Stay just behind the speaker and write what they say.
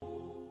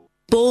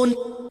Born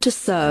to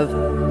serve.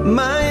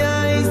 My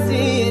eyes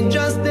see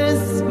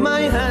injustice,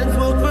 my hands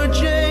work for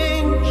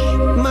change,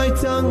 my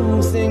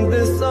tongue sing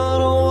the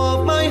sorrow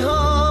of my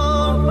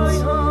heart.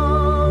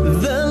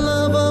 The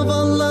love of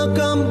Allah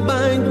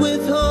combined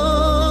with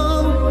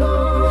hope.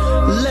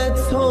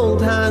 Let's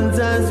hold hands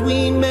as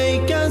we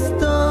make a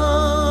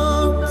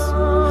start.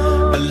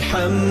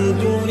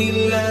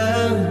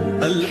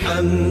 Alhamdulillah,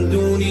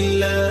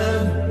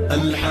 Alhamdulillah,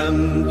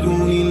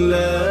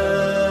 Alhamdulillah.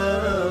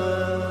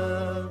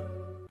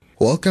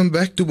 Welcome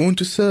back to Born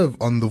to Serve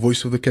on the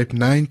Voice of the Cape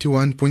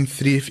 91.3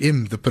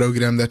 FM, the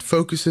program that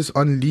focuses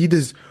on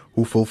leaders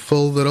who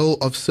fulfill the role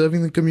of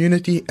serving the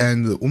community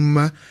and the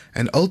Ummah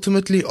and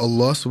ultimately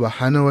Allah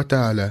subhanahu wa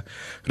ta'ala.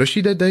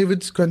 Rashieda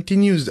Davids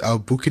continues our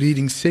book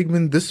reading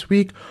segment this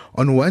week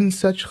on one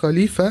such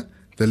Khalifa,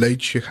 the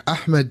late Sheikh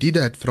Ahmad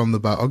Deedat, from the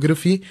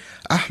biography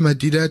Ahmed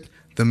Deedat,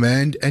 The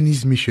Man and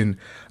His Mission,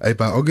 a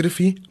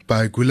biography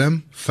by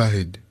Goolam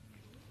Vahed.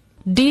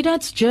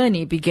 Deedat's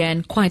journey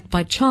began quite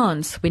by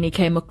chance when he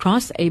came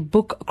across a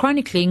book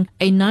chronicling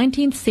a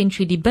 19th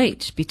century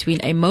debate between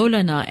a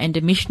Maulana and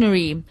a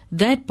missionary.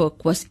 That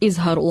book was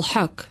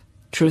Izhar-ul-Haq,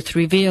 Truth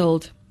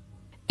Revealed.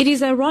 It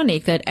is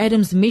ironic that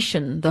Adam's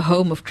Mission, the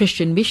home of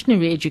Christian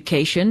missionary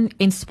education,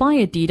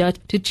 inspired Deedat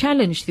to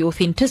challenge the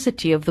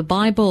authenticity of the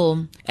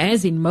Bible.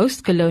 As in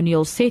most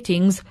colonial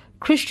settings,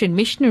 Christian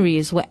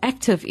missionaries were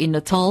active in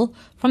Natal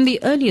from the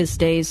earliest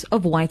days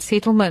of white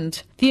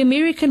settlement. The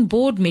American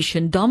Board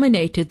Mission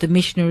dominated the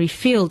missionary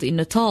field in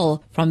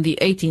Natal from the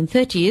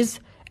 1830s,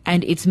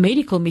 and its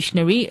medical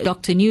missionary,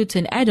 Dr.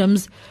 Newton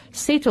Adams,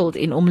 settled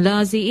in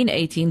Umlazi in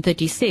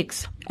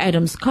 1836.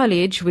 Adams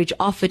College, which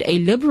offered a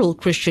liberal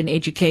Christian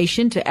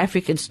education to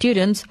African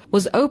students,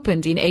 was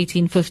opened in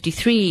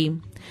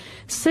 1853.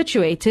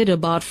 Situated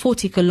about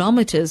 40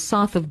 kilometers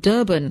south of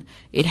Durban,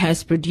 it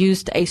has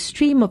produced a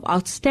stream of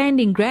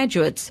outstanding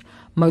graduates,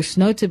 most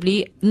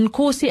notably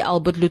Nkosi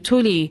Albert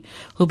Luthuli,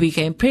 who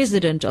became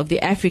president of the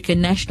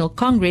African National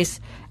Congress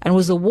and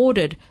was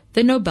awarded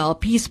the Nobel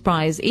Peace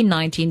Prize in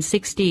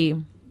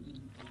 1960.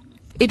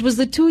 It was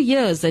the 2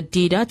 years that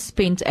Deedat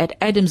spent at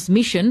Adam's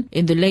Mission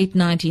in the late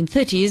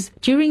 1930s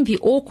during the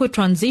awkward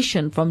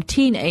transition from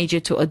teenager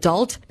to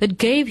adult that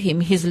gave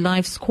him his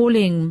life's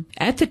calling.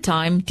 At the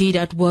time,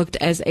 Deedat worked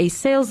as a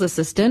sales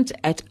assistant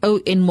at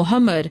O.N.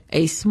 Muhammad,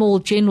 a small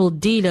general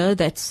dealer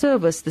that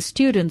serviced the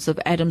students of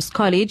Adam's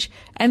College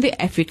and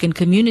the African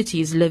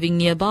communities living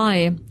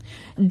nearby.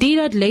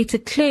 Deedat later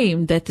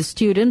claimed that the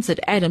students at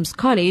Adams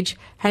College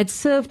had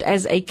served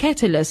as a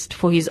catalyst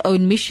for his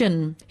own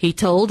mission. He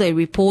told a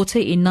reporter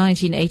in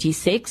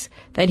 1986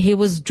 that he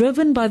was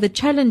driven by the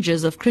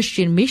challenges of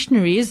Christian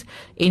missionaries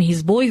in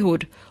his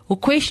boyhood who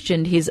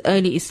questioned his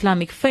early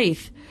Islamic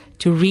faith,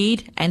 to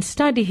read and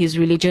study his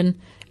religion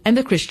and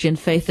the Christian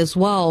faith as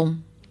well.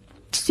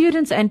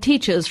 Students and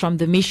teachers from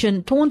the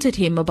mission taunted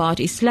him about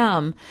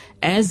Islam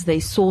as they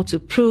sought to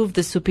prove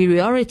the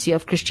superiority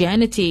of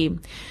Christianity.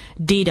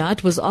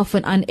 Deedat was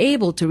often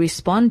unable to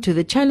respond to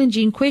the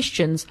challenging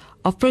questions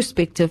of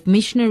prospective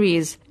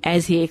missionaries.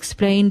 As he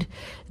explained,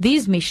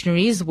 these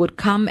missionaries would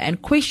come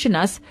and question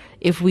us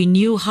if we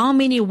knew how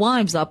many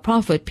wives our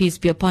Prophet, peace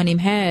be upon him,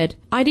 had.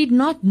 I did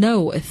not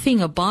know a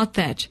thing about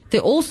that. They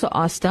also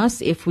asked us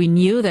if we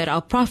knew that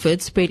our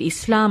Prophet spread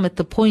Islam at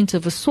the point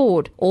of a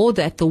sword, or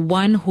that the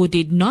one who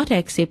did not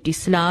accept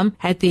Islam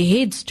had their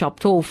heads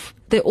chopped off.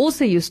 They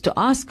also used to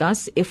ask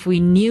us if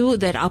we knew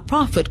that our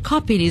Prophet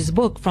copied his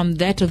book from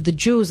that of the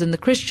Jews and the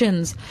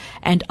Christians,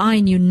 and I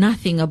knew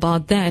nothing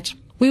about that.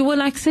 We were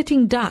like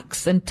sitting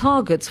ducks and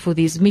targets for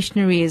these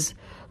missionaries,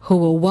 who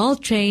were well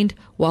trained,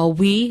 while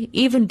we,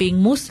 even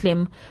being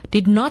Muslim,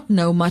 did not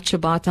know much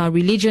about our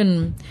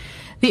religion.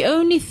 The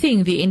only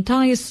thing the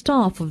entire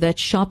staff of that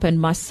shop and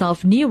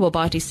myself knew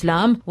about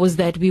Islam was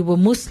that we were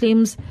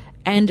Muslims,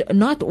 and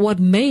not what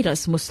made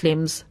us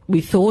Muslims. We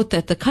thought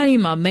that the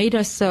kalima made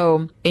us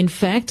so. In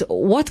fact,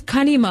 what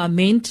kalima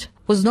meant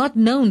was not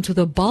known to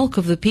the bulk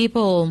of the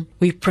people.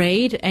 We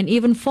prayed and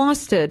even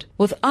fasted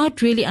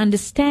without really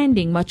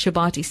understanding much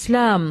about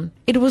Islam.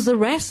 It was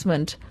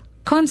harassment,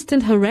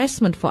 constant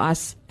harassment for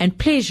us, and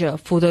pleasure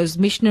for those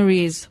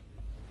missionaries.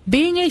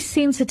 Being a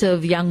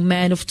sensitive young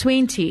man of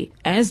 20,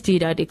 as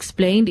Deedat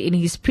explained in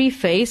his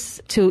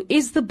preface to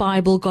Is the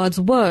Bible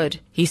God's Word,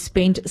 he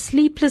spent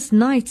sleepless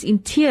nights in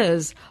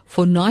tears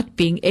for not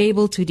being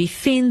able to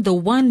defend the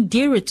one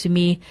dearer to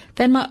me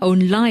than my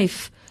own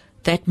life,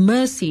 that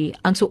mercy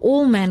unto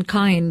all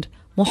mankind,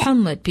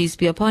 Muhammad, peace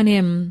be upon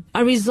him. I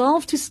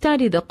resolved to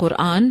study the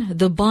Quran,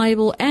 the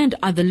Bible, and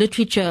other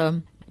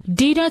literature.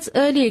 Deedat's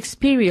early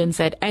experience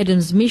at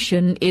Adam's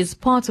Mission is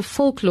part of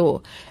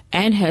folklore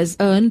and has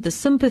earned the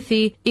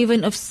sympathy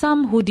even of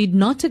some who did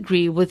not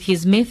agree with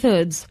his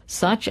methods,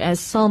 such as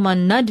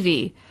Salman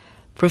Nadvi,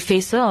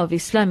 professor of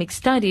Islamic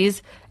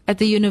Studies at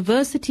the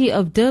University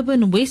of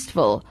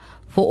Durban-Westville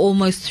for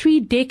almost 3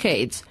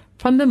 decades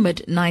from the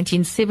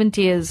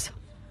mid-1970s.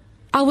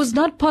 I was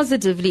not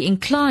positively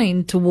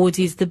inclined towards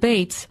his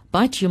debates,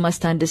 but you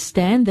must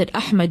understand that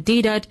Ahmed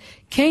Deedat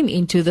came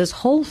into this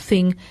whole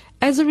thing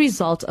as a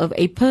result of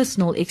a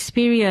personal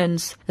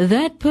experience.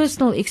 That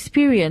personal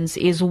experience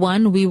is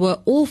one we were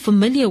all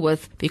familiar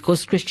with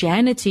because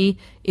Christianity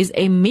is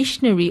a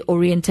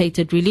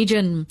missionary-orientated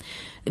religion.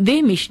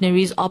 Their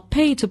missionaries are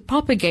paid to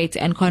propagate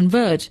and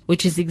convert,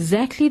 which is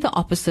exactly the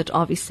opposite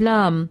of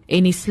Islam.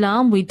 In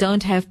Islam, we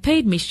don't have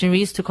paid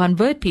missionaries to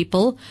convert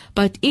people,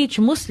 but each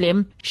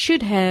Muslim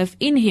should have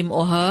in him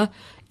or her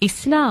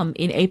Islam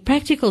in a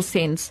practical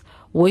sense,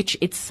 which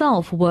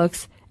itself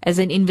works as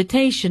an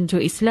invitation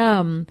to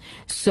Islam.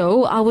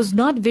 So I was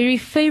not very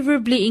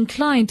favorably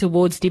inclined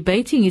towards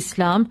debating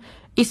Islam,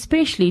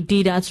 especially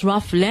Deedat's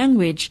rough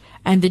language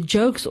and the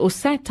jokes or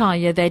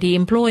satire that he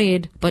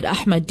employed. But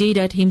Ahmed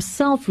Deedat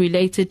himself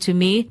related to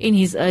me in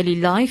his early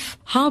life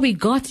how he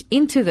got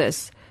into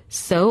this,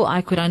 so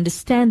I could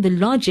understand the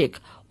logic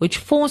which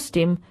forced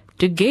him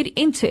to get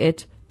into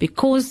it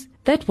because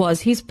that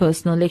was his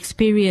personal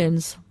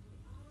experience.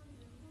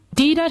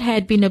 Deedat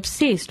had been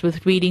obsessed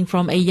with reading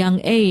from a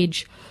young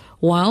age.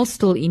 While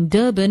still in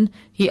Durban,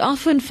 he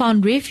often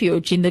found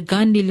refuge in the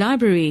Gandhi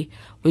Library,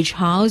 which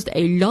housed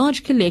a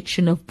large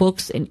collection of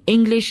books in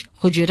English,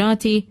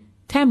 Gujarati,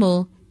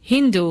 Tamil,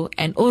 Hindu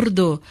and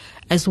Urdu,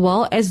 as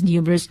well as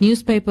numerous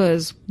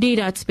newspapers.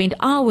 Deedat spent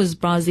hours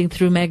browsing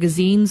through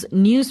magazines,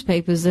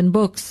 newspapers and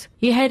books.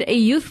 He had a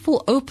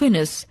youthful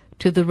openness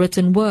to the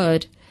written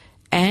word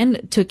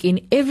and took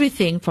in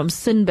everything from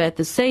Sinbad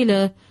the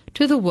Sailor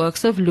to the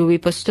works of Louis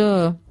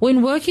Pasteur.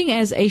 When working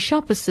as a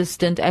shop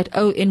assistant at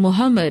O.N.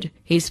 Mohammed,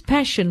 his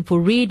passion for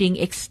reading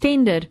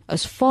extended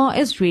as far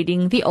as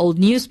reading the old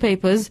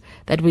newspapers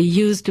that were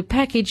used to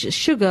package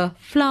sugar,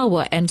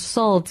 flour and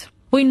salt.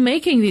 When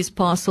making these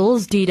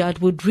parcels,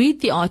 Deedat would read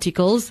the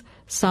articles,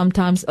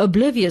 sometimes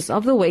oblivious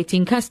of the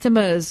waiting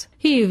customers.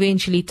 He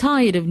eventually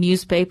tired of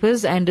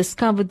newspapers and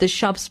discovered the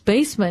shop's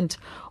basement,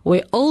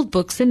 where old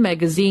books and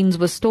magazines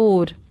were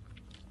stored.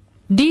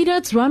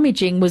 Deedat's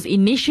rummaging was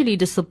initially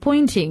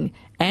disappointing,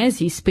 as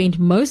he spent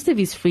most of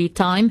his free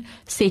time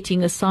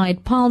setting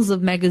aside piles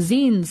of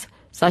magazines,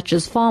 such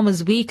as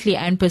Farmers Weekly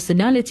and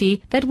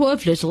Personality, that were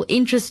of little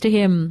interest to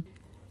him.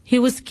 He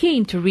was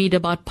keen to read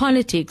about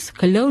politics,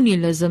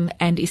 colonialism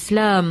and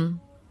Islam.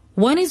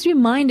 One is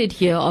reminded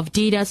here of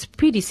Deedat's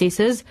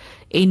predecessors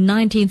in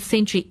 19th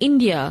century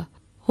India,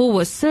 who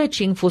were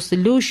searching for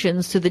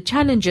solutions to the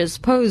challenges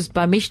posed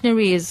by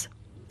missionaries.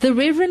 The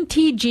Reverend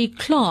T.G.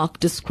 Clarke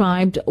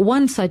described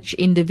one such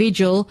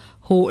individual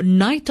who,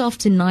 night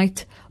after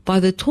night, by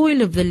the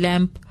toil of the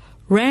lamp,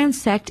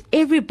 ransacked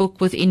every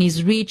book within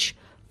his reach,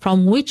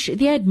 from which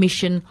the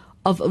admission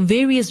of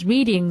various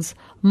readings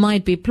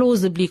might be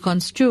plausibly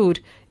construed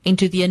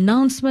into the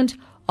announcement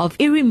of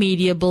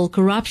irremediable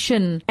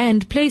corruption,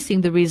 and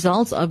placing the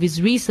results of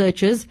his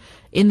researches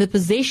in the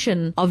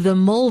possession of the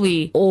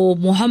Maulvi or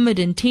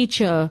Mohammedan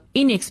teacher,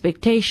 in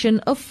expectation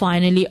of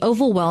finally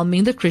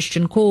overwhelming the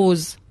Christian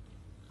cause.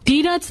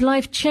 Deedat's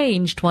life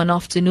changed one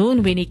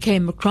afternoon when he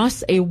came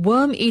across a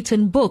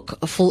worm-eaten book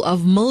full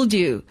of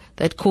mildew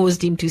that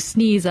caused him to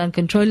sneeze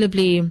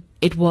uncontrollably.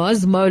 It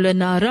was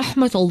Maulana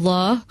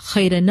Rahmatullah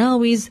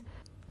Khairanawi's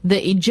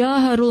The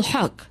Ijaharul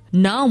Haq,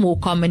 now more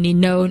commonly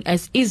known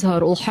as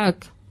Izharul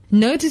Haq.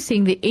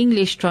 Noticing the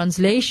English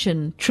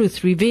translation,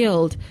 Truth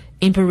Revealed,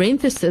 in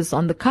parenthesis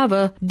on the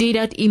cover,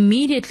 Deedat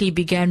immediately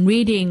began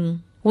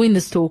reading. When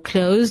the store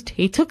closed,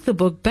 he took the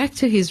book back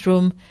to his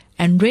room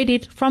and read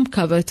it from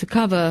cover to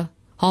cover.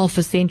 Half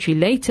a century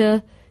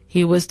later,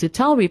 he was to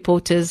tell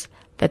reporters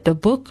that the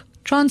book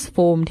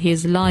transformed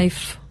his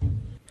life.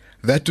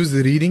 That was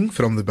the reading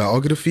from the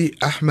biography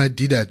Ahmed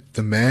Deedat,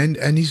 The Man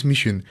and His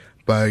Mission,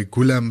 by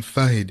Goolam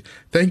Vahed.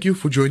 Thank you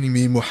for joining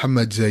me,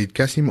 Mohammed Zaid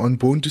Kasim, on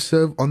Born to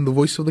Serve on the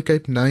Voice of the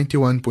Cape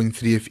 91.3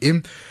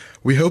 FM.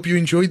 We hope you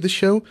enjoyed the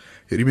show.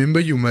 Remember,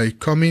 you may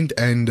comment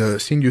and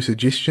send your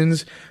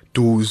suggestions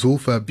to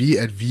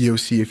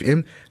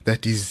zulfab@vocfm.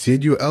 That is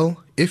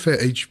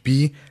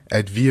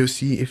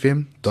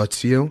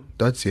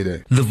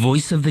ZULFAHB@vocfm.co.za. The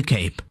Voice of the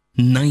Cape,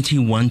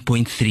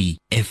 91.3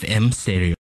 FM stereo.